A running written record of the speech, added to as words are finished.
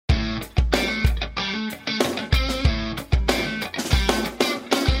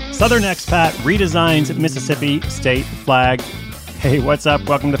Southern Expat redesigns Mississippi state flag. Hey, what's up?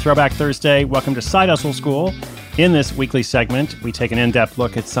 Welcome to Throwback Thursday. Welcome to Side Hustle School. In this weekly segment, we take an in-depth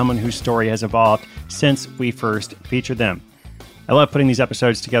look at someone whose story has evolved since we first featured them. I love putting these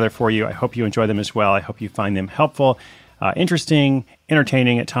episodes together for you. I hope you enjoy them as well. I hope you find them helpful, interesting,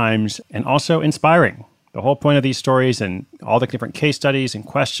 entertaining at times, and also inspiring. The whole point of these stories and all the different case studies and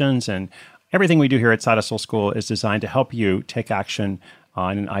questions and everything we do here at Side Hustle School is designed to help you take action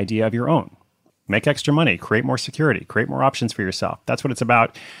on an idea of your own. Make extra money, create more security, create more options for yourself. That's what it's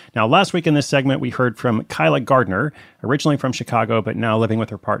about. Now, last week in this segment, we heard from Kyla Gardner, originally from Chicago, but now living with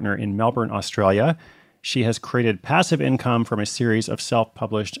her partner in Melbourne, Australia. She has created passive income from a series of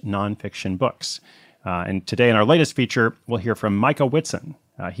self-published nonfiction books. And today in our latest feature, we'll hear from Micah Whitson.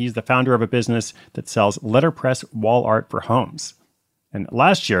 He's the founder of a business that sells letterpress wall art for homes. And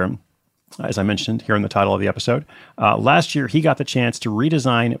last year, as I mentioned here in the title of the episode, last year he got the chance to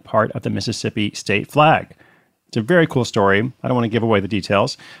redesign part of the Mississippi state flag. It's a very cool story. I don't want to give away the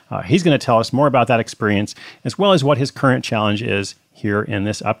details. He's going to tell us more about that experience, as well as what his current challenge is here in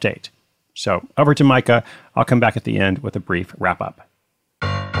this update. So over to Micah. I'll come back at the end with a brief wrap-up.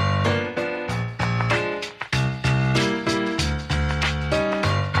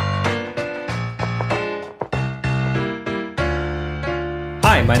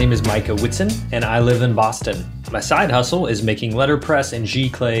 Hi, my name is Micah Whitson, and I live in Boston. My side hustle is making letterpress and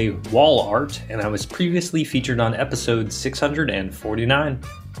G-clay wall art, and I was previously featured on episode 649.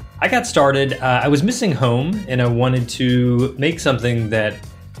 I got started, I was missing home, and I wanted to make something that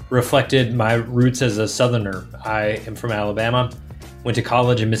reflected my roots as a Southerner. I am from Alabama, went to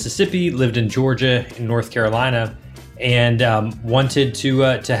college in Mississippi, lived in Georgia, in North Carolina, and wanted to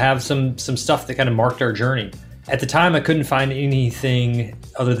have some stuff that kind of marked our journey. At the time, I couldn't find anything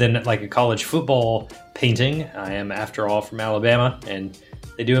other than like a college football painting. I am, after all, from Alabama, and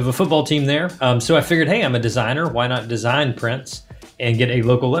they do have a football team there. So I figured, hey, I'm a designer. Why not design prints and get a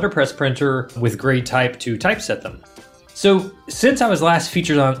local letterpress printer with grade type to typeset them? So since I was last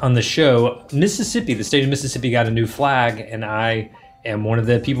featured on the show, Mississippi, the state of Mississippi, got a new flag, and I am one of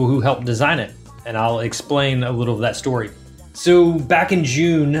the people who helped design it. And I'll explain a little of that story. So back in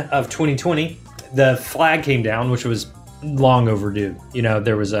June of 2020, the flag came down, which was long overdue. You know,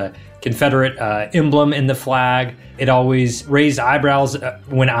 there was a Confederate emblem in the flag. It always raised eyebrows.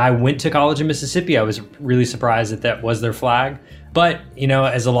 When I went to college in Mississippi, I was really surprised that was their flag. But, you know,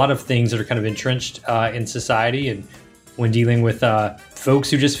 as a lot of things that are kind of entrenched in society, and when dealing with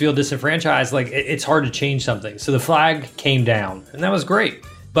folks who just feel disenfranchised, like it's hard to change something. So the flag came down, and that was great.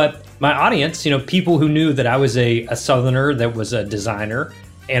 But my audience, you know, people who knew that I was a Southerner that was a designer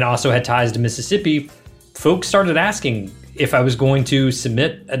and also had ties to Mississippi, folks started asking if I was going to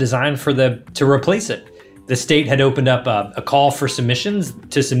submit a design to replace it. The state had opened up a call for submissions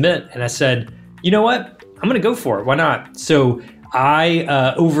to submit, and I said, you know what? I'm going to go for it. Why not? So I,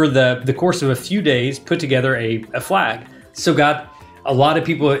 over the course of a few days, put together a flag. So got a lot of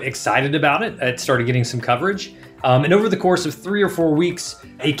people excited about it. It started getting some coverage. And over the course of 3 or 4 weeks,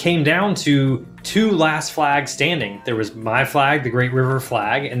 it came down to 2 last flags standing. There was my flag, the Great River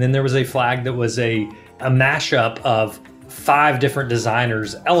flag, and then there was a flag that was a mashup of 5 different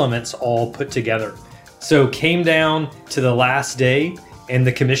designers' elements all put together. So came down to the last day, and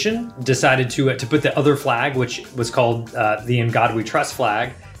the commission decided to put the other flag, which was called the In God We Trust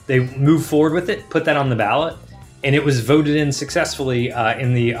flag. They moved forward with it, put that on the ballot, and it was voted in successfully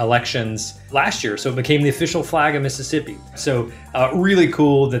in the elections last year. So it became the official flag of Mississippi. So really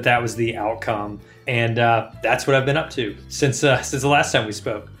cool that was the outcome. And that's what I've been up to since the last time we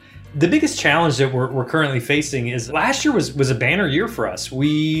spoke. The biggest challenge that we're currently facing is last year was a banner year for us.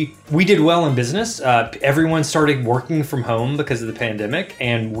 We did well in business. Everyone started working from home because of the pandemic,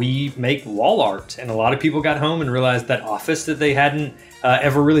 and we make wall art. And a lot of people got home and realized that office that they hadn't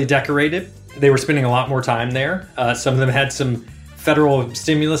ever really decorated, they were spending a lot more time there. Some of them had some federal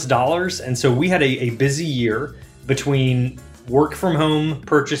stimulus dollars. And so we had a busy year between work from home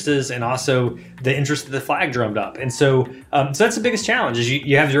purchases and also the interest that the flag drummed up. And so that's the biggest challenge is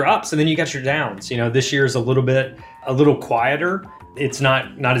you have your ups and then you got your downs. You know, this year is a little quieter. It's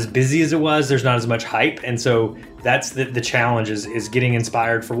not as busy as it was. There's not as much hype. And so that's the challenge is getting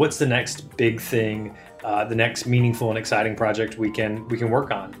inspired for what's the next big thing, the next meaningful and exciting project we can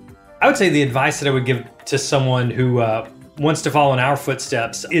work on. I would say the advice that I would give to someone who wants to follow in our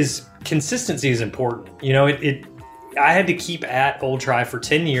footsteps is consistency is important. You know, I had to keep at Old Try for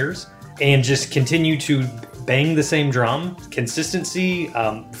 10 years and just continue to bang the same drum. Consistency,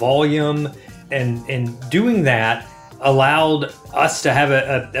 volume, and doing that allowed us to have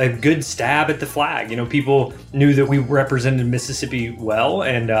a good stab at the flag. People knew that we represented Mississippi well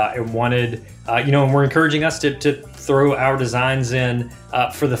and wanted, and were encouraging us to throw our designs in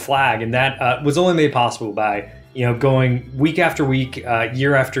for the flag. And that was only made possible by, going week after week,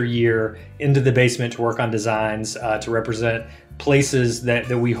 year after year into the basement to work on designs to represent places that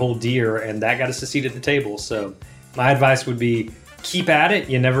we hold dear. And that got us a seat at the table. So my advice would be, keep at it.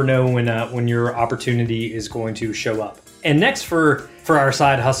 You never know when your opportunity is going to show up. And next for our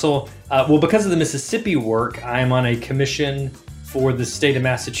side hustle, because of the Mississippi work, I am on a commission for the state of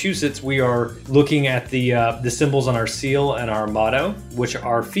Massachusetts. We are looking at the symbols on our seal and our motto, which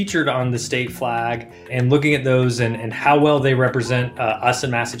are featured on the state flag, and looking at those and how well they represent us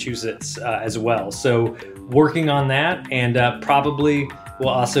in Massachusetts as well. So working on that, and probably we'll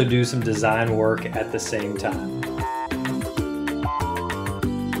also do some design work at the same time.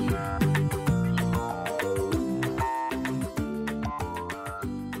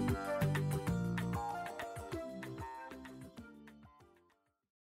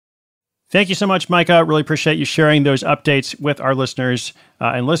 Thank you so much, Micah. Really appreciate you sharing those updates with our listeners.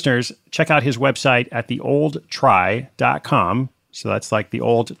 And listeners, check out his website at theoldtry.com. So that's like the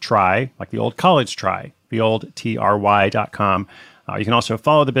old try, like the old college try, theoldtry.com. You can also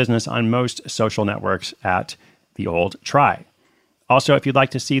follow the business on most social networks at The Old Try. Also, if you'd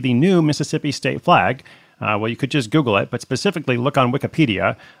like to see the new Mississippi state flag, you could just Google it, but specifically look on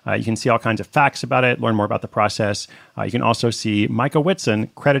Wikipedia. You can see all kinds of facts about it, learn more about the process. You can also see Micah Whitson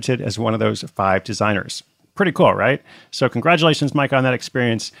credited as one of those 5 designers. Pretty cool, right? So congratulations, Micah, on that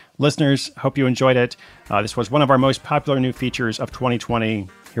experience. Listeners, hope you enjoyed it. This was one of our most popular new features of 2020.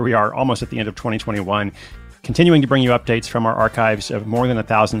 Here we are almost at the end of 2021, continuing to bring you updates from our archives of more than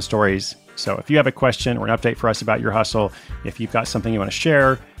 1,000 stories. So if you have a question or an update for us about your hustle, if you've got something you want to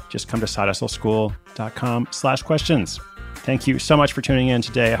share, just come to sidehustleschool.com/questions. Thank you so much for tuning in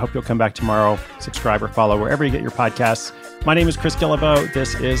today. I hope you'll come back tomorrow. Subscribe or follow wherever you get your podcasts. My name is Chris Guillebeau.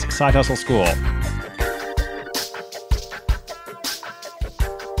 This is Side Hustle School.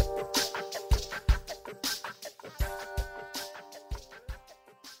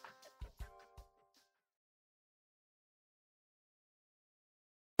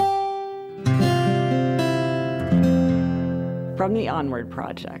 From the Onward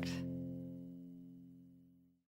Project.